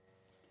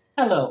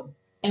Hello,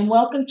 and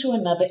welcome to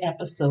another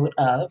episode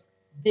of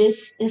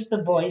This is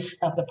the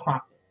Voice of the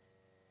Prophet.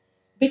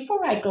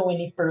 Before I go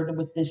any further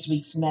with this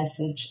week's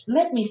message,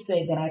 let me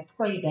say that I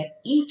pray that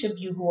each of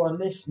you who are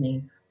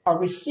listening are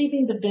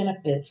receiving the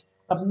benefits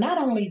of not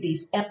only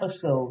these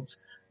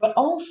episodes, but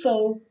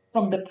also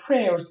from the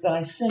prayers that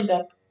I send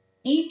up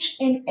each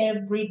and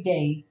every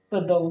day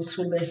for those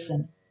who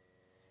listen.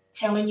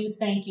 Telling you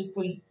thank you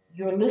for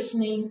your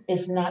listening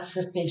is not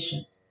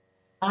sufficient.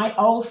 I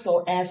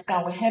also ask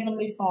our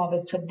Heavenly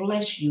Father to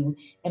bless you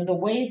in the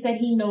ways that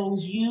He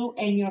knows you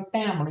and your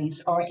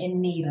families are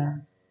in need of.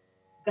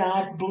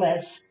 God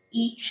bless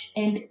each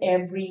and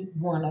every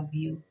one of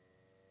you.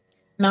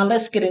 Now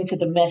let's get into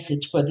the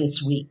message for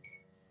this week.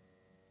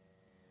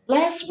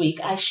 Last week,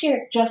 I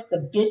shared just a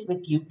bit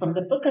with you from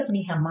the book of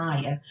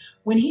Nehemiah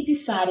when he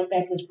decided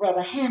that his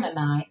brother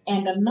Hanani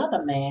and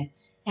another man,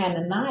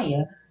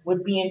 Hananiah,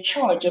 would be in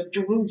charge of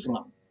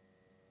Jerusalem.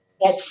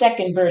 That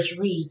second verse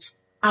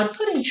reads, I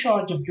put in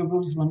charge of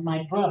Jerusalem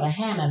my brother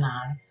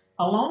Hanani,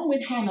 along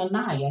with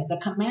Hananiah, the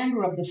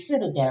commander of the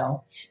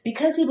citadel,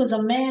 because he was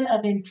a man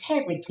of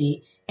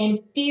integrity and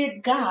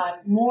feared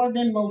God more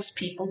than most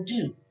people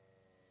do.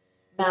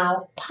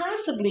 Now,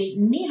 possibly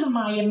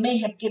Nehemiah may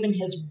have given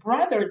his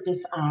brother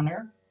this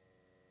honor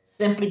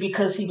simply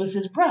because he was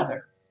his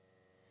brother.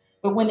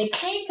 But when it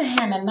came to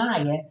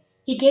Hananiah,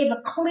 he gave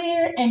a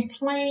clear and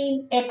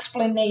plain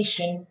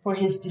explanation for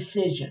his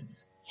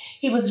decisions.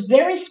 He was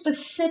very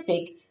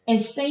specific in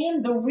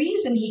saying the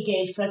reason he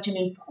gave such an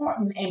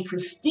important and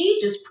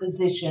prestigious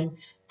position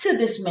to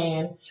this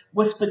man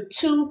was for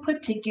two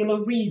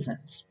particular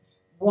reasons.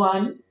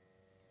 One,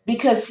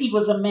 because he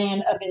was a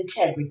man of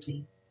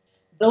integrity.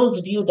 Those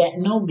of you that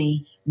know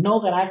me know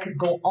that I could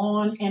go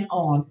on and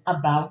on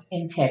about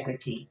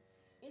integrity.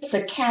 It's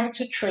a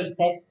character trait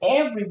that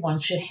everyone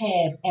should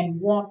have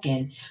and walk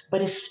in,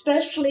 but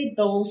especially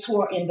those who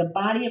are in the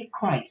body of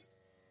Christ.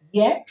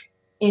 Yet,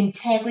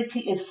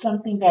 integrity is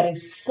something that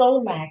is so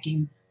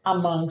lacking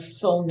among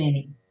so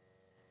many.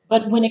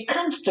 But when it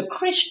comes to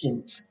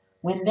Christians,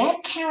 when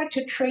that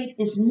character trait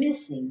is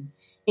missing,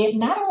 it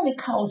not only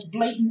calls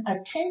blatant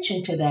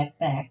attention to that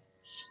fact,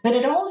 but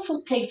it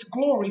also takes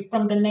glory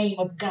from the name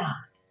of God.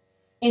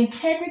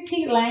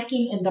 Integrity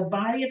lacking in the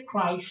body of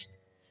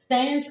Christ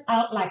stands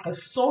out like a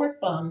sore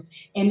thumb,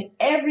 and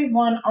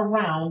everyone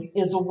around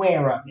is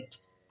aware of it,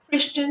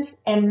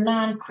 Christians and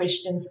non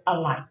Christians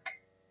alike.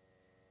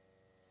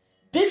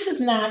 This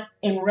is not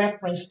in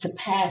reference to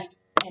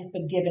past and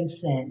forgiven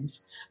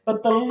sins,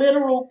 but the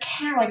literal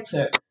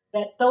character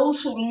that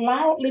those who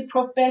loudly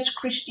profess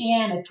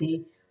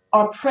Christianity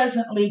are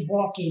presently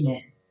walking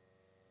in.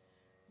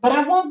 But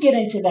I won't get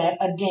into that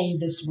again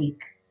this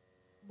week.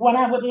 What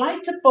I would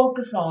like to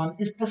focus on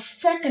is the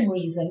second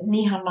reason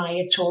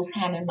Nehemiah chose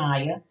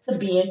Hananiah to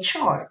be in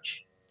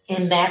charge.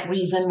 And that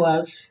reason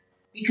was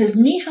because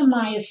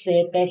Nehemiah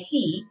said that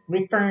he,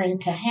 referring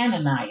to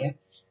Hananiah,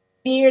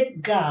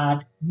 feared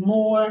God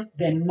more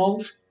than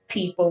most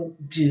people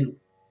do.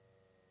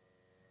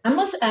 I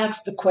must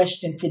ask the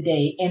question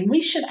today, and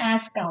we should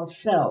ask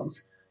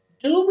ourselves,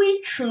 do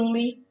we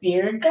truly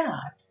fear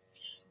God?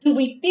 Do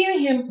we fear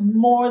Him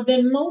more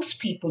than most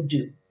people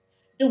do?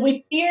 Do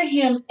we fear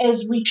Him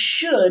as we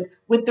should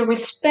with the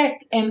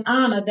respect and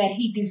honor that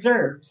He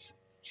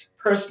deserves?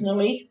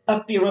 Personally,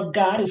 a fear of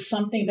God is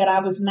something that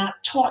I was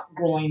not taught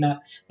growing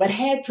up, but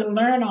had to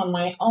learn on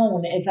my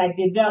own as I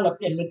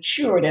developed and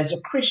matured as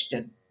a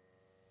Christian.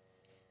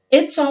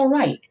 It's all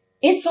right.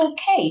 It's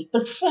okay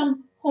for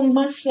some who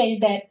must say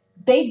that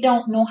they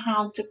don't know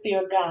how to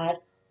fear God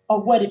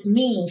or what it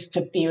means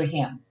to fear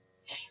Him.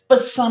 For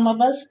some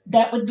of us,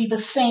 that would be the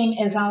same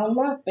as our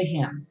love for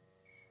Him.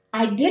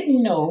 I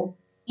didn't know,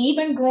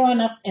 even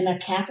growing up in a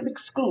Catholic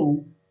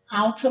school,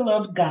 how to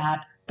love God,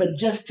 but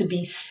just to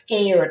be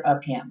scared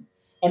of Him.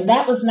 And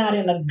that was not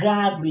in a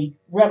godly,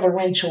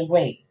 reverential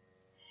way.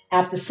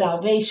 After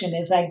salvation,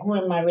 as I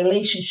grew in my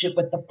relationship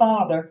with the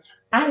Father,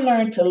 I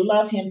learned to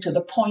love Him to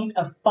the point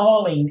of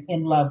falling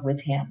in love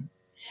with Him.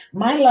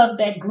 My love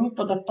that grew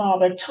for the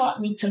Father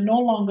taught me to no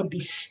longer be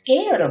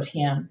scared of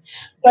Him,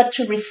 but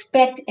to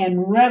respect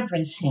and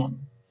reverence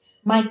Him.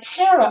 My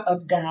terror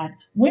of God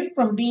went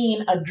from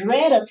being a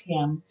dread of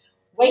Him,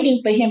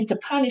 waiting for Him to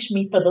punish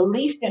me for the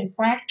least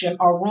infraction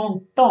or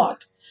wrong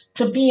thought,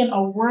 to being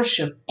a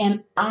worship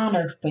and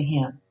honor for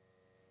Him.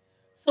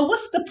 So,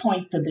 what's the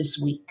point for this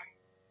week?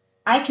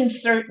 I can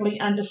certainly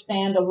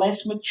understand the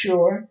less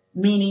mature,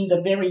 meaning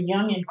the very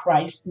young in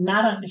Christ,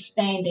 not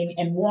understanding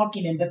and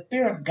walking in the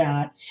fear of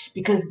God,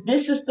 because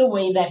this is the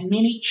way that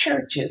many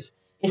churches,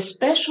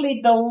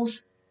 especially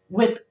those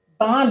with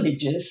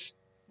bondages,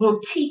 will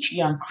teach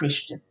young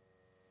Christians.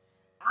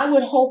 I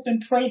would hope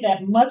and pray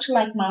that much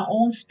like my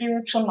own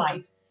spiritual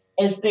life,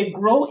 as they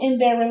grow in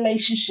their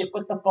relationship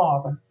with the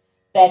Father,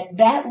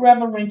 that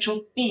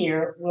reverential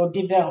fear will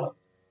develop.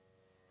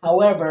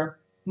 However,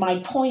 my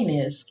point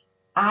is,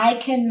 I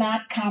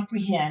cannot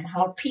comprehend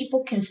how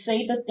people can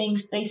say the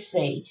things they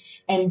say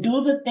and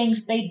do the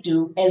things they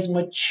do as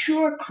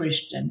mature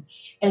Christian,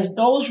 as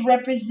those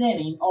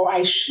representing, or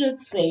I should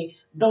say,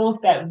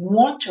 those that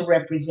want to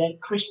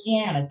represent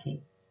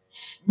Christianity,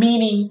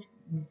 meaning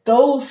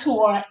those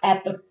who are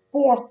at the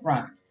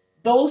forefront,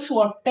 those who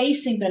are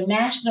facing the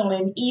national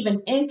and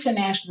even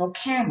international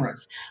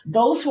cameras,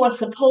 those who are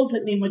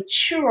supposedly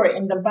mature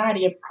in the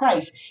body of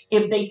Christ.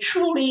 If they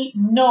truly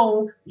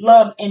know,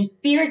 love, and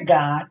fear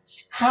God,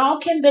 how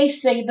can they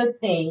say the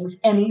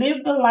things and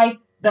live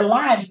the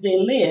lives they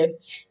live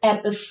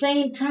at the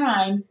same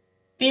time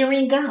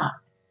fearing God?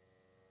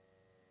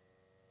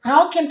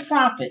 How can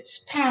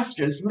prophets,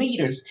 pastors,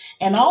 leaders,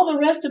 and all the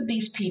rest of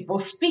these people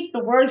speak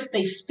the words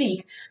they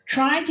speak,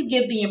 trying to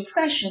give the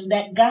impression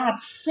that God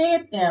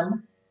said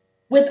them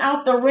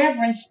without the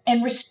reverence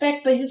and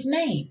respect for his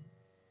name?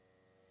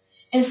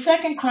 In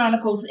 2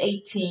 Chronicles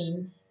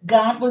 18,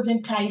 God was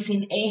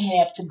enticing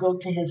Ahab to go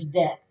to his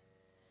death.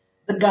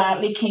 The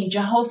godly King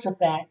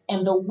Jehoshaphat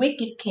and the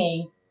wicked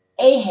king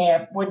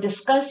Ahab were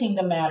discussing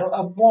the matter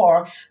of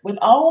war with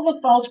all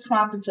the false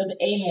prophets of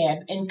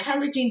Ahab,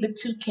 encouraging the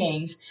two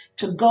kings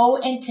to go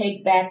and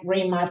take back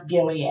Ramoth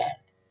Gilead.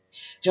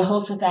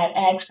 Jehoshaphat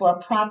asked for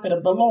a prophet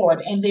of the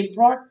Lord, and they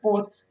brought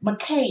forth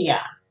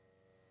Micaiah.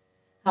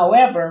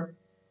 However,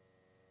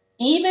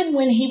 even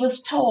when he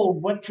was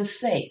told what to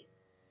say,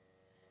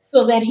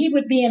 so that he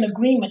would be in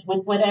agreement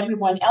with what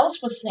everyone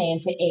else was saying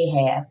to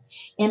Ahab.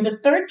 In the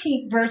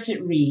 13th verse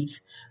it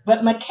reads,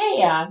 "But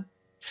Micaiah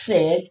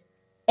said,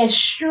 As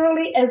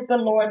surely as the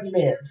Lord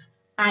lives,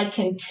 I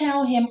can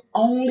tell him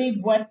only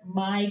what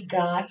my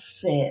God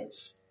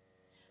says."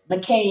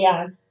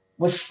 Micaiah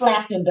was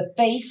slapped in the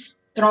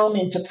face, thrown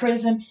into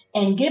prison,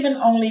 and given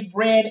only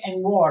bread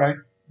and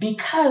water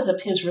because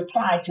of his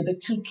reply to the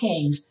two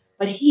kings,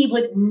 but he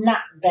would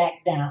not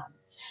back down.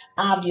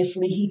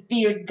 Obviously, he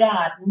feared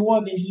God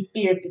more than he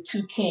feared the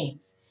two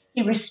kings.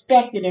 He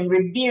respected and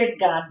revered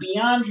God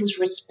beyond his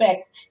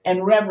respect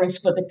and reverence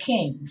for the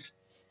kings.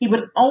 He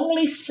would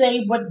only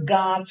say what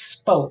God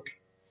spoke.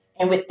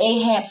 And with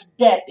Ahab's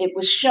death, it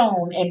was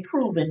shown and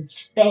proven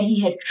that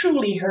he had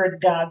truly heard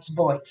God's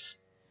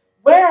voice.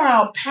 Where are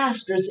our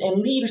pastors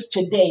and leaders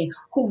today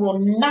who will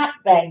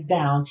not back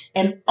down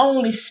and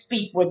only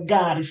speak what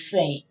God is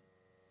saying?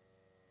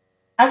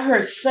 I've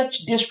heard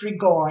such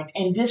disregard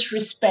and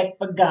disrespect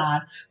for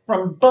God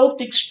from both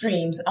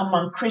extremes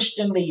among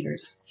Christian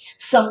leaders.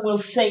 Some will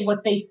say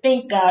what they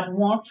think God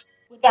wants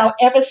without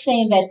ever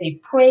saying that they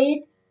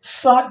prayed,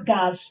 sought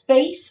God's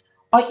face,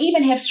 or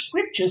even have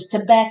scriptures to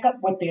back up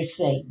what they're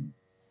saying.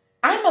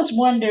 I must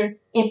wonder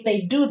if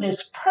they do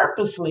this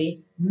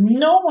purposely,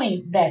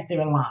 knowing that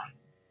they're lying.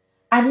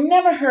 I've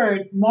never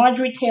heard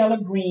Marjorie Taylor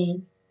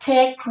Greene,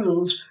 Ted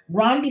Cruz,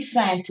 Ron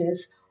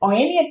DeSantis, or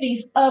any of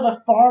these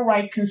other far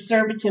right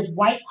conservative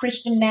white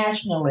Christian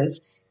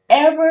nationalists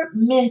ever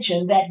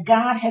mention that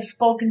God has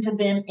spoken to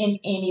them in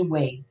any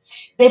way.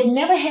 They've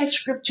never had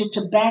scripture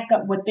to back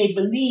up what they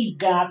believe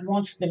God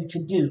wants them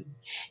to do.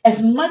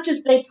 As much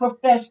as they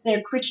profess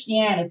their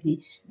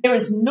Christianity, there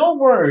is no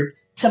word,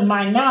 to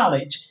my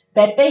knowledge,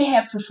 that they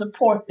have to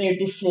support their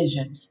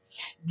decisions.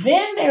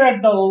 Then there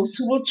are those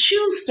who will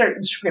choose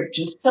certain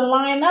scriptures to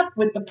line up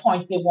with the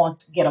point they want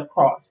to get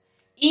across,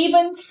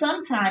 even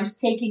sometimes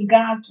taking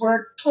God's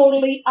word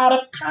totally out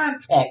of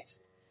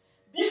context.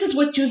 This is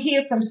what you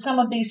hear from some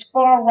of these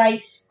far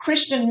right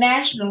Christian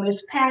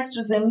nationalist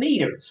pastors and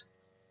leaders.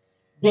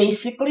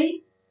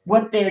 Basically,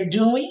 what they're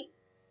doing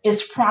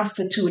is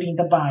prostituting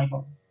the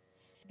Bible.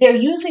 They're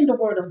using the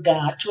Word of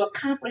God to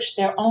accomplish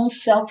their own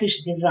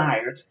selfish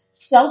desires,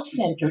 self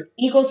centered,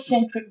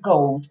 egocentric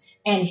goals,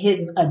 and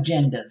hidden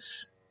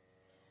agendas.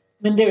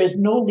 When there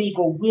is no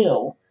legal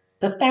will,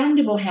 the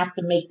family will have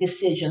to make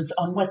decisions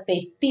on what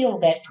they feel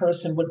that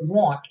person would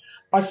want,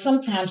 or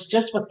sometimes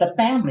just what the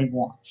family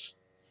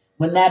wants.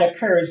 When that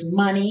occurs,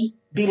 money,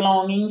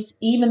 belongings,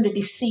 even the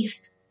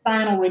deceased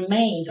final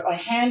remains are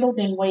handled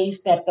in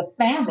ways that the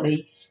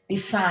family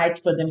decides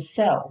for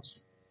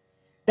themselves.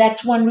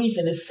 That's one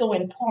reason it's so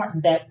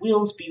important that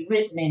wills be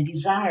written and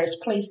desires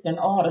placed in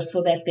order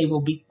so that they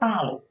will be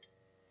followed.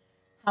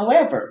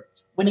 However,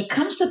 when it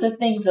comes to the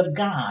things of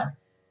God,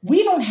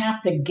 we don't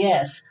have to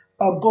guess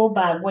or go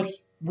by what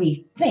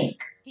we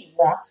think He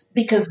wants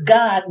because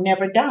God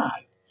never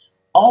died.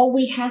 All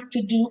we have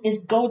to do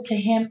is go to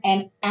Him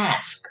and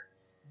ask.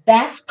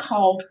 That's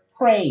called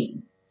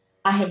praying.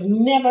 I have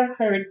never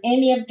heard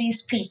any of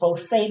these people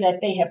say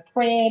that they have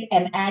prayed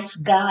and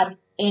asked God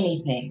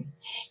anything.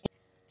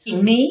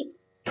 To me,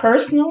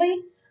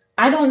 personally,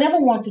 I don't ever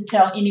want to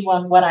tell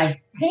anyone what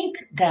I think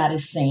God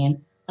is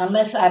saying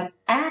unless I've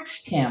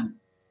asked Him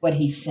what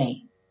He's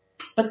saying.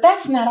 But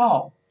that's not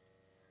all.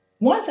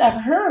 Once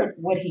I've heard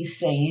what He's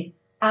saying,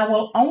 I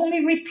will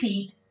only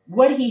repeat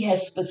what He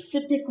has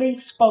specifically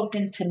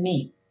spoken to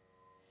me.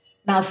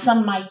 Now,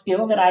 some might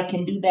feel that I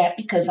can do that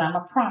because I'm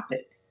a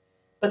prophet.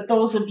 But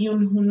those of you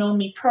who know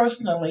me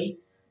personally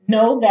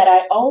know that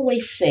I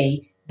always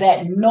say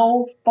that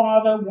no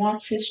father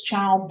wants his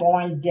child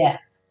born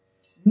deaf.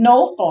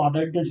 No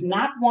father does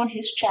not want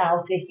his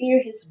child to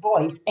hear his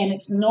voice, and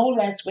it's no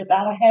less with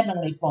our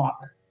Heavenly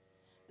Father.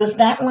 Does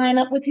that line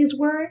up with his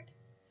word?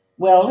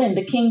 Well, in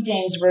the King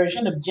James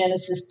Version of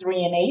Genesis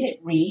 3 and 8, it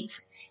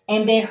reads,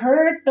 And they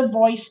heard the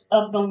voice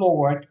of the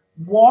Lord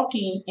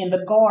walking in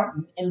the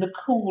garden in the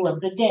cool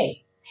of the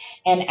day.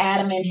 And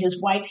Adam and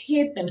his wife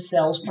hid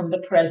themselves from the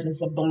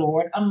presence of the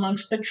Lord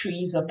amongst the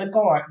trees of the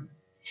garden.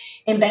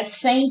 In that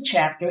same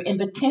chapter, in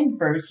the 10th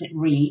verse, it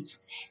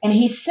reads, And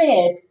he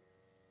said,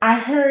 I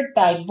heard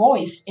thy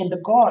voice in the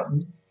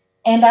garden,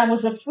 and I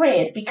was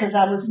afraid because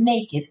I was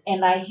naked,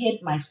 and I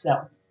hid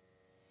myself.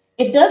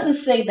 It doesn't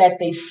say that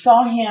they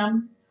saw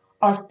him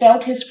or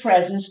felt his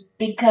presence,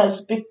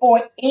 because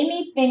before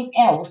anything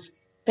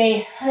else,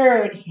 they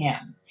heard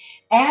him.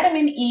 Adam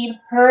and Eve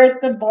heard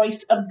the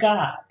voice of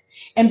God.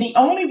 And the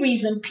only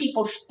reason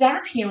people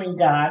stop hearing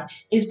God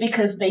is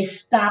because they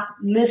stop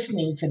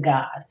listening to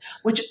God,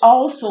 which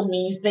also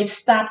means they've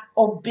stopped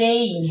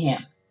obeying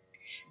him.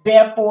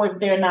 Therefore, if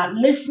they're not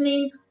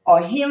listening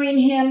or hearing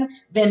him,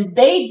 then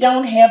they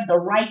don't have the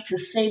right to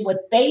say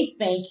what they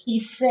think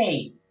he's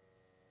saying.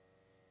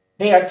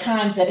 There are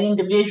times that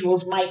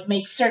individuals might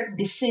make certain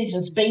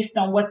decisions based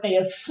on what they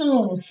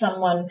assume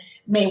someone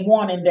may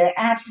want in their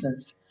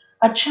absence.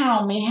 A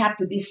child may have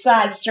to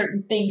decide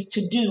certain things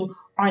to do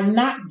or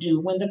not do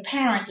when the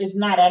parent is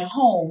not at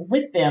home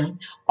with them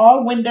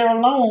or when they're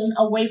alone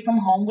away from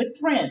home with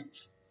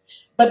friends.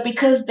 But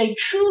because they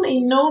truly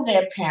know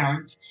their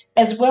parents,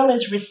 as well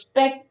as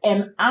respect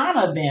and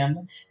honor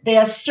them,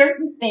 there are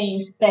certain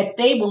things that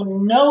they will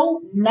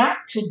know not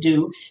to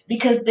do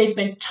because they've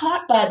been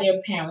taught by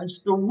their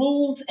parents the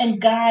rules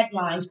and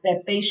guidelines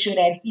that they should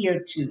adhere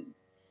to.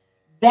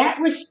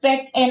 That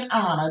respect and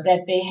honor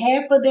that they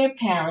have for their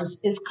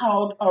parents is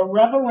called a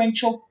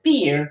reverential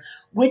fear,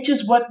 which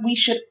is what we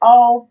should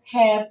all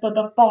have for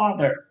the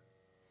Father.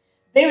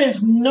 There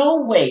is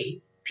no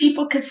way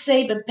people could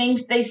say the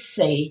things they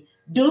say,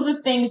 do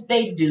the things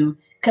they do,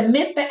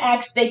 commit the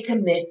acts they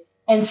commit,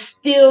 and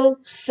still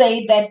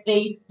say that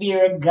they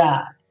fear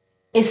God,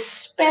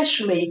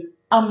 especially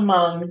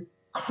among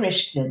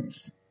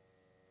Christians.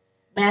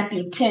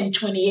 Matthew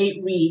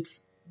 10:28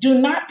 reads, Do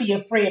not be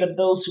afraid of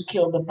those who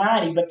kill the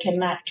body but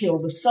cannot kill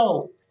the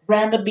soul.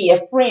 Rather be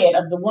afraid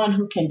of the one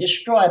who can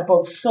destroy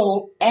both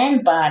soul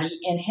and body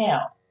in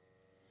hell.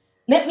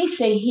 Let me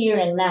say here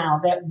and now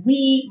that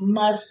we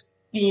must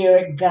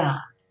fear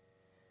God.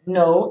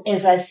 No,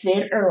 as I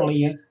said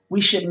earlier,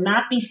 we should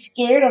not be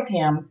scared of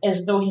him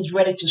as though he's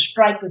ready to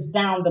strike us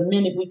down the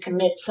minute we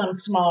commit some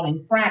small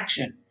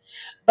infraction,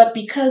 but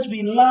because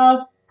we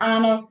love,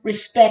 honor,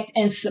 respect,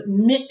 and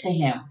submit to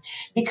him,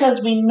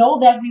 because we know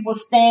that we will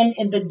stand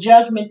in the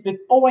judgment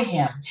before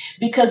him,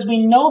 because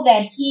we know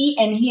that he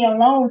and he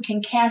alone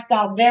can cast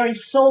our very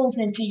souls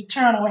into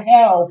eternal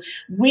hell,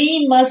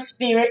 we must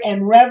fear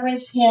and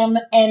reverence him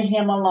and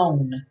him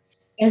alone.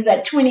 As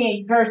that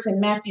 28th verse in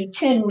Matthew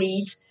 10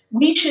 reads,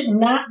 we should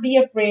not be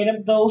afraid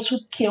of those who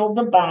kill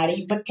the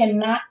body but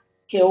cannot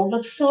kill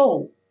the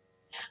soul.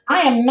 I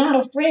am not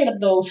afraid of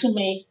those who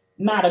may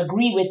not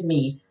agree with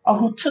me or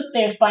who took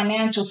their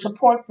financial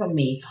support from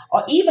me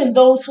or even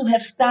those who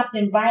have stopped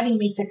inviting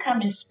me to come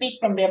and speak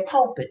from their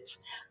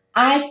pulpits.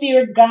 I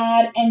fear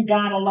God and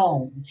God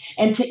alone.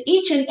 And to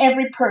each and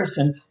every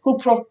person who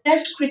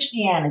profess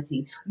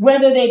Christianity,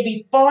 whether they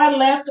be far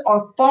left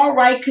or far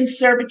right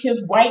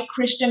conservative white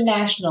Christian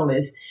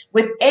nationalists,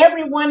 with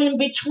everyone in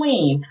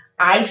between,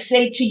 I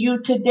say to you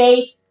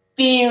today,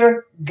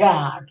 fear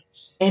God.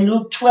 In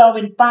Luke 12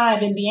 and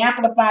 5, in the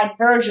Amplified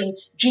Version,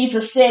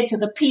 Jesus said to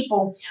the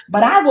people,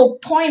 But I will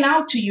point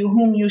out to you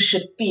whom you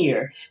should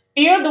fear.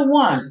 Fear the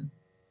one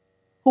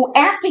who,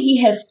 after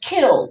he has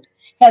killed,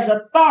 has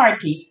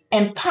authority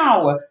and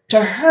power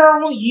to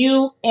hurl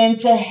you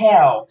into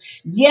hell.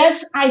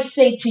 Yes, I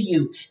say to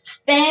you,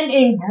 stand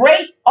in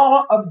great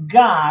awe of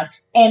God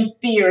and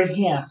fear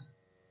him.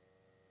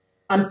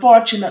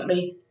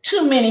 Unfortunately,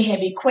 too many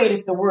have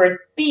equated the word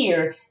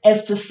fear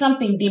as to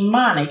something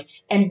demonic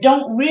and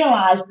don't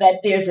realize that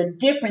there's a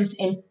difference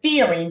in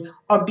fearing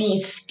or being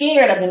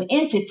scared of an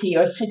entity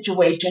or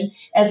situation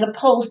as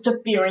opposed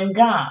to fearing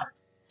God.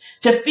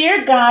 To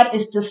fear God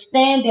is to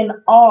stand in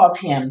awe of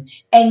him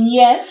and,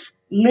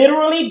 yes,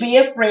 literally be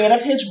afraid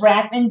of his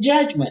wrath and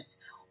judgment.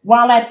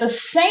 While at the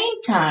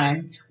same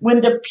time,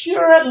 when the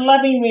pure,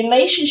 loving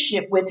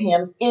relationship with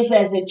him is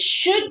as it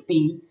should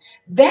be,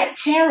 that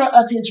terror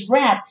of his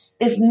wrath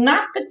is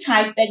not the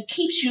type that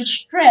keeps you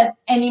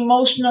stressed and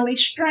emotionally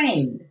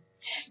strained.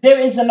 There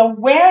is an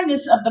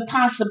awareness of the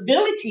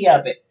possibility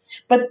of it,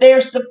 but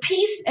there's the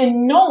peace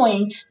in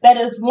knowing that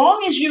as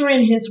long as you're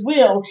in his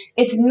will,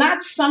 it's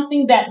not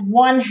something that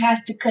one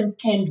has to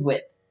contend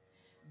with.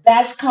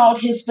 That's called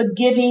his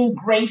forgiving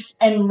grace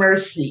and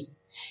mercy.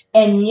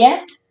 And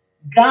yet,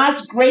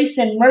 God's grace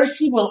and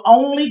mercy will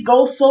only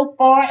go so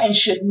far and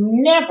should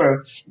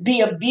never be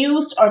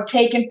abused or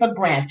taken for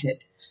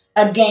granted.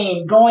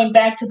 Again, going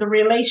back to the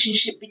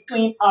relationship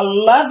between a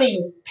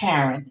loving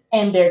parent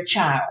and their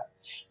child.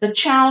 The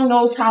child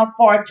knows how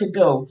far to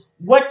go,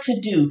 what to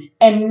do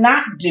and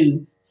not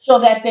do, so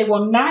that they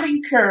will not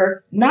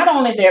incur not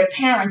only their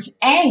parents'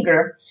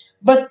 anger,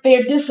 but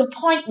their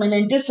disappointment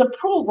and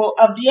disapproval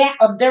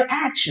of their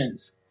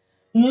actions.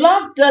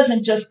 Love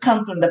doesn't just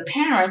come from the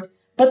parent,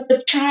 but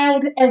the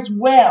child as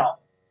well.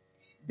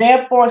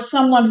 Therefore,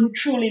 someone who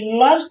truly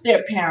loves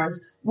their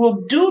parents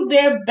will do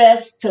their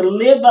best to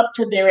live up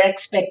to their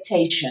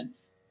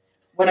expectations.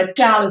 When a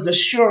child is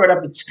assured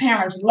of its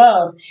parents'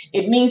 love,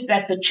 it means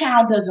that the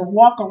child doesn't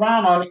walk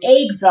around on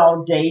eggs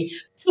all day,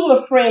 too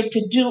afraid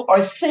to do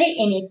or say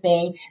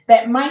anything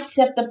that might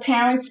set the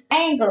parents'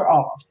 anger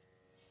off.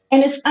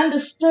 And it's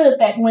understood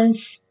that when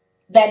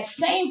that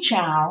same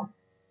child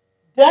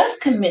does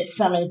commit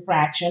some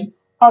infraction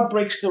or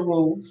breaks the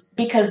rules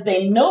because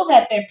they know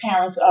that their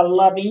parents are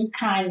loving,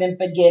 kind, and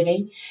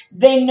forgiving,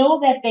 they know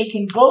that they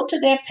can go to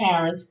their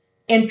parents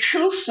in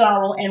true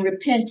sorrow and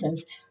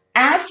repentance,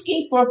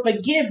 asking for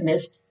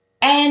forgiveness,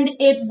 and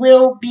it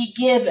will be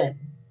given.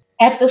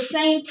 At the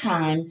same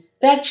time,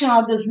 that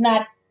child does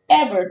not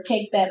ever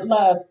take that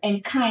love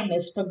and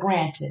kindness for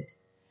granted.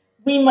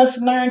 We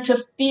must learn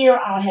to fear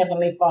our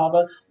Heavenly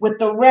Father with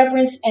the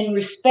reverence and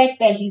respect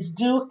that He's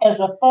due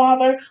as a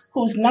Father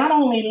who's not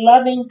only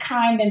loving,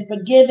 kind, and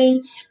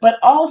forgiving, but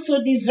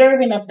also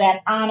deserving of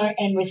that honor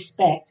and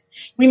respect.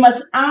 We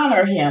must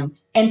honor Him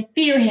and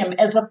fear Him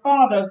as a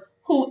Father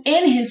who,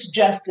 in His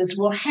justice,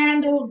 will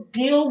handle,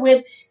 deal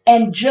with,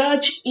 and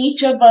judge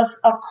each of us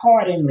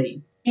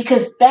accordingly.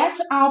 Because that's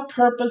our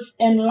purpose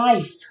in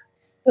life.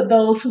 For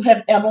those who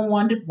have ever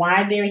wondered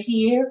why they're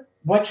here,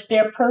 what's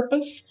their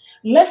purpose?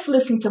 Let's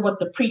listen to what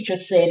the preacher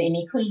said in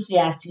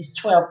Ecclesiastes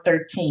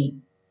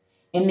 12:13.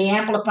 In the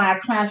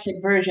Amplified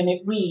Classic Version,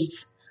 it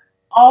reads,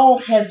 all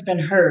has been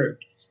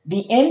heard.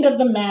 The end of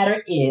the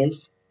matter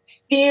is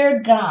fear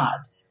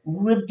God,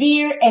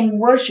 revere and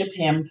worship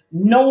Him,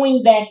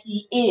 knowing that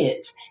He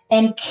is,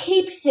 and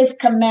keep His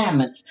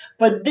commandments.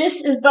 For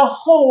this is the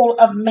whole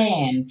of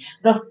man,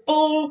 the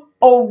full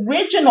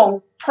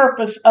original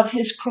purpose of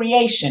His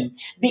creation,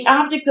 the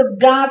object of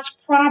God's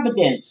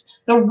providence,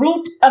 the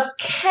root of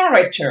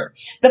character,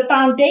 the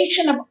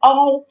foundation of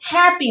all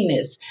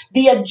happiness,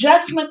 the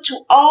adjustment to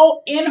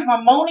all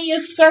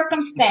inharmonious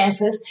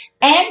circumstances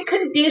and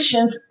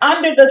conditions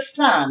under the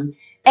sun,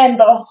 and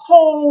the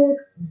whole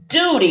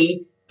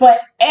duty for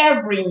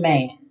every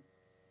man.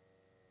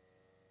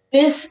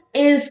 This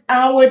is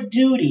our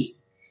duty.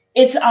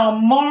 It's our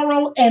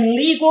moral and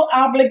legal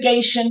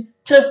obligation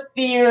to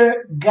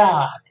fear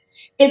God.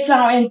 It's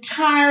our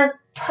entire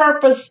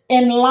purpose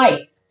in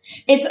life.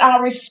 It's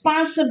our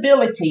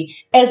responsibility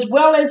as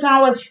well as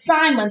our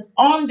assignment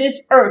on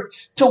this earth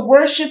to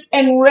worship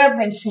and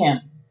reverence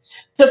Him.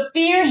 To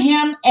fear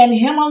Him and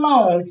Him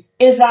alone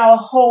is our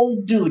whole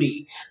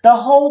duty, the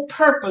whole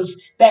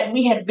purpose that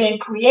we have been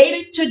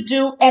created to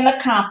do and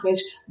accomplish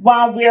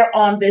while we're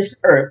on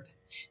this earth.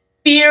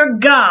 Fear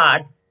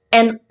God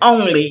and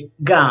only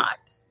God.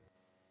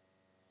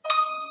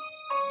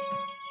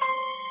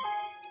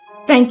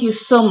 Thank you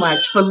so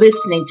much for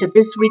listening to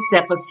this week's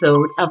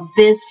episode of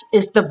This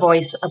is the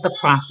Voice of the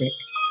Prophet.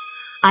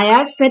 I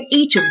ask that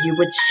each of you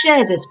would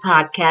share this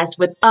podcast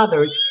with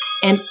others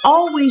and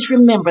always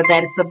remember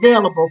that it's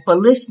available for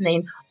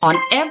listening on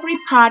every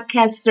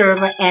podcast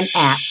server and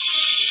app.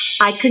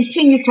 I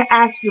continue to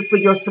ask you for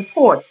your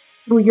support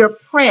through your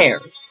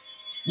prayers.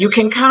 You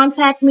can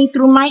contact me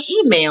through my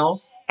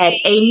email at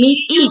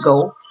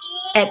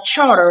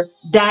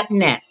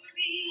ameeteagle@charter.net.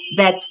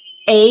 That's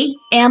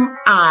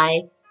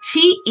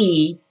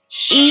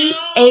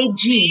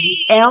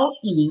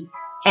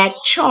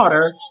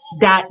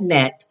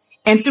AMITEEAGLE@charter.net,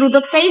 and through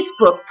the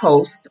Facebook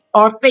post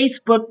or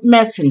Facebook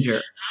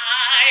Messenger.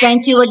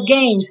 Thank you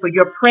again for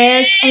your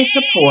prayers and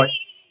support,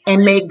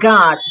 and may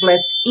God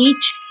bless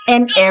each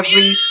and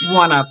every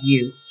one of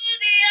you.